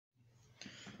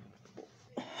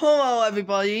Hello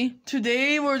everybody,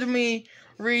 today we're going to be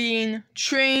reading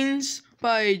Trains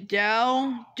by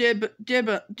Gail gibbons.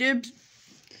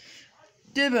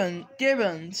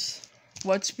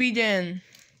 Let's begin.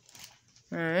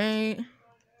 Alright.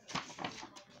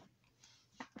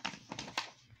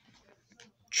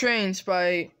 Trains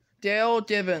by Gail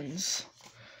Gibbons.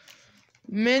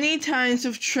 Many kinds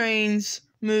of trains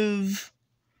move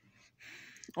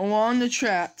along the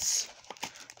tracks.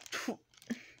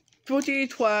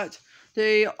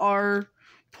 They are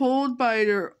pulled by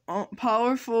their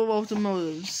powerful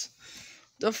locomotives.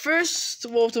 The first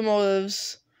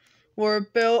locomotives were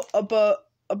built about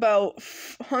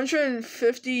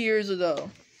 150 years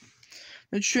ago.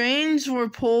 The trains were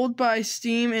pulled by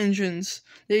steam engines.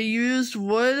 They used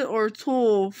wood or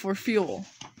coal for fuel.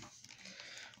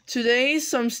 Today,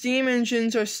 some steam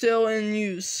engines are still in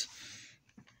use.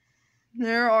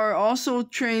 There are also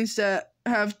trains that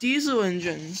have diesel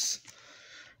engines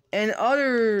and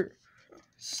others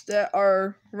that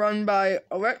are run by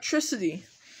electricity.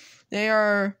 They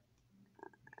all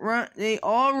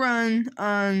run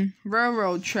on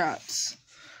railroad tracks.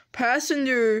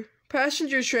 Passenger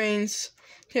trains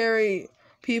carry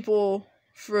people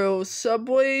through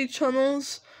subway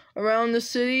tunnels around the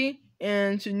city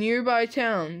and to nearby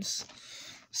towns.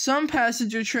 Some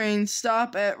passenger trains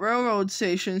stop at railroad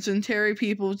stations and carry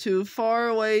people to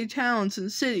faraway towns and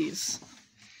cities.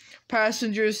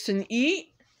 Passengers can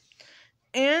eat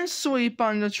and sleep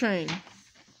on the train.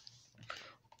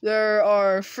 There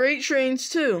are freight trains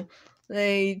too.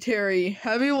 They carry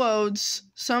heavy loads.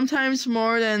 Sometimes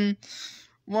more than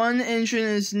one engine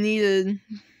is needed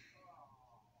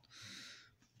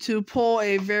to pull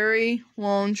a very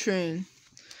long train.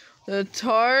 The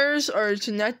cars are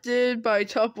connected by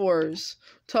tug-wars.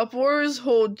 Tug-wars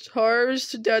hold cars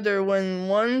together when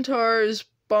one car is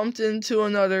bumped into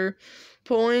another,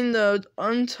 pulling the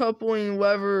uncoupling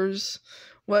levers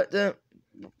lets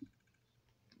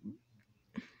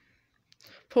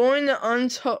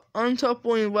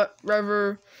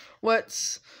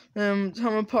them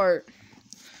come apart.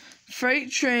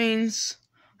 Freight trains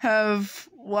have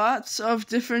lots of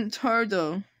different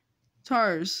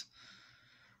cars.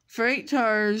 Freight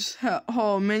cars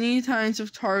haul many kinds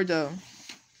of cargo.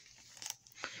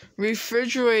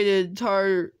 Refrigerated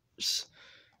cars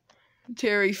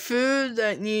carry food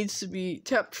that needs to be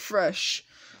kept fresh.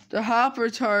 The hopper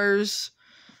cars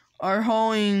are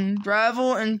hauling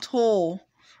gravel and coal.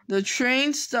 The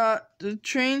train stops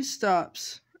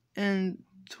and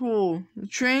coal. The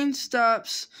train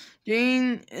stops.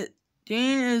 Gain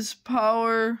is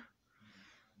poured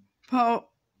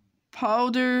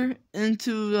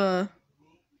into the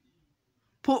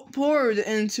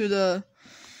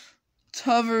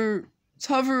covered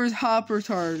hopper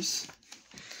cars.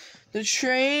 The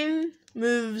train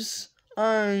moves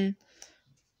on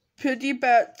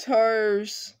piggyback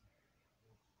cars,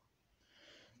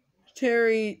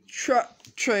 carry truck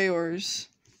trailers,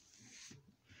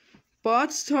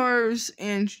 box cars,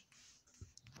 and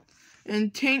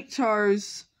tank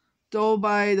cars go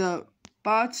by. The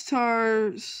box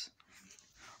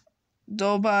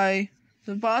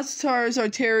cars are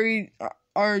carrying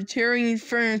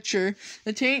furniture.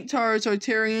 The tank cars are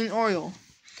carrying oil.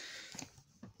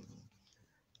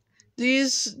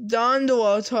 These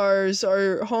gondola cars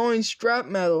are hauling scrap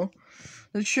metal.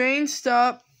 The train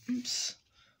stops.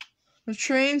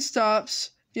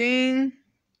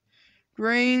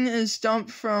 Grain is dumped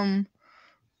from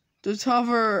the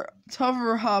cover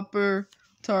hopper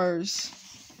cars.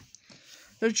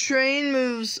 The train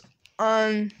moves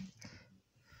on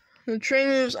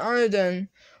again.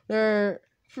 There are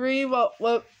 3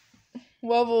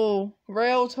 level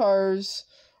rail cars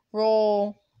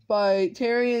roll by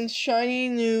carrying shiny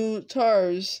new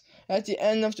cars. At the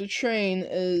end of the train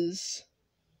is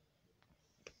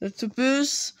the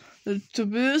caboose. The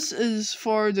caboose is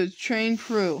for the train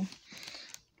crew.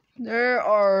 There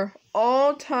are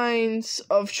all kinds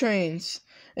of trains.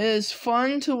 It is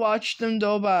fun to watch them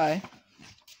go by.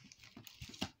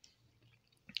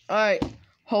 Alright,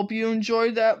 hope you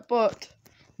enjoyed that book.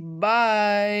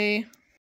 Bye.